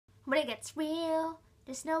When it gets real,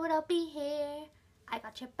 just know it, I'll be here. I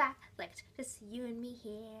got your back, like just you and me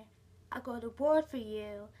here. I'll go to war for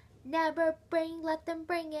you. Never let them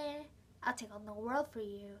bring it. I'll take on the world for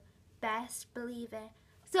you. Best believe it.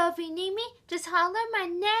 So if you need me, just holler my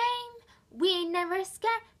name. We ain't never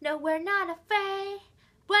scared, no, we're not afraid.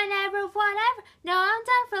 Whenever, whatever, no, I'm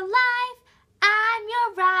down for life. I'm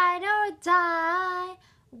your ride or die.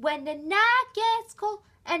 When the night gets cold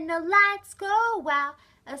and the lights go out,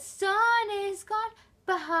 the sun is gone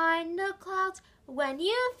behind the clouds. When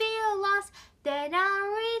you feel lost, then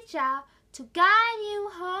I'll reach out to guide you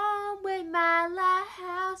home with my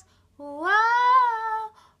lighthouse.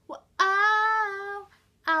 Whoa, whoa,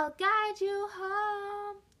 I'll guide you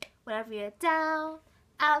home. Whenever you're down,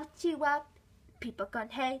 I'll lift you up. People gon'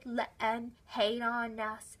 hate and hate on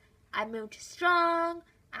us. I move too strong,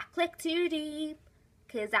 I click too deep,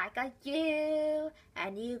 'cause I got you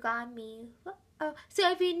and you got me. Uh-oh. So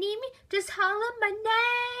if you need me, just holler my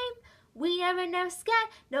name. We never scared,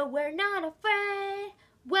 no, we're not afraid.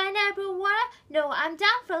 Whenever what, no, I'm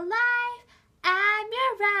down for life. I'm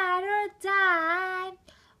your ride or die.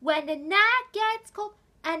 When the night gets cold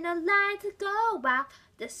and the lights go out,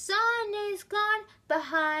 the sun is gone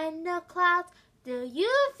behind the clouds. Do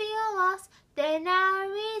you feel lost? Then I'll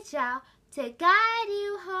reach out to guide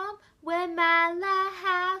you home with my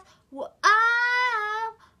lighthouse. Whoa,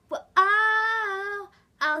 whoa,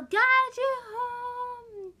 I'll guide you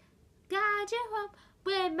home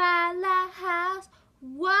with my lighthouse.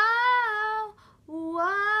 Whoa,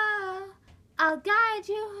 whoa, I'll guide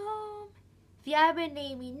you home. If you ever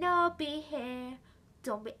need me, know I'll be here.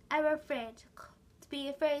 Don't be ever afraid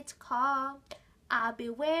to call. I'll be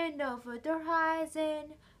waiting over the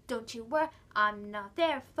horizon. Don't you worry, I'm not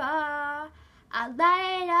there far. I'll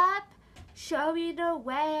light it up, show you the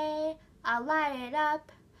way. I'll light it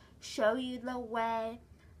up, show you the way.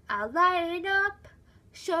 I'll light it up,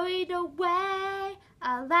 show you the way.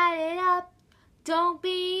 I'll light it up, don't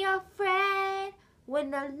be afraid.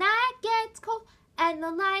 When the night gets cold and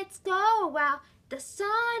the lights go out, the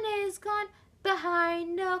sun is gone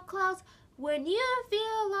behind the clouds. When you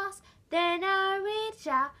feel lost, then I'll reach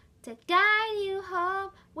out to guide you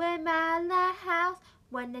home with my lighthouse.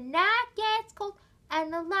 When the night gets cold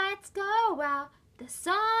and the lights go out, the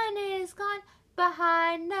sun is gone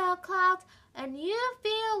behind the clouds, and you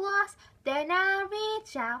feel lost, then I'll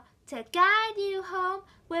reach out to guide you home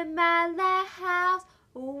with my lighthouse.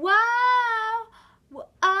 Whoa, whoa,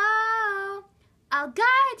 I'll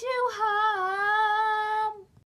guide you home.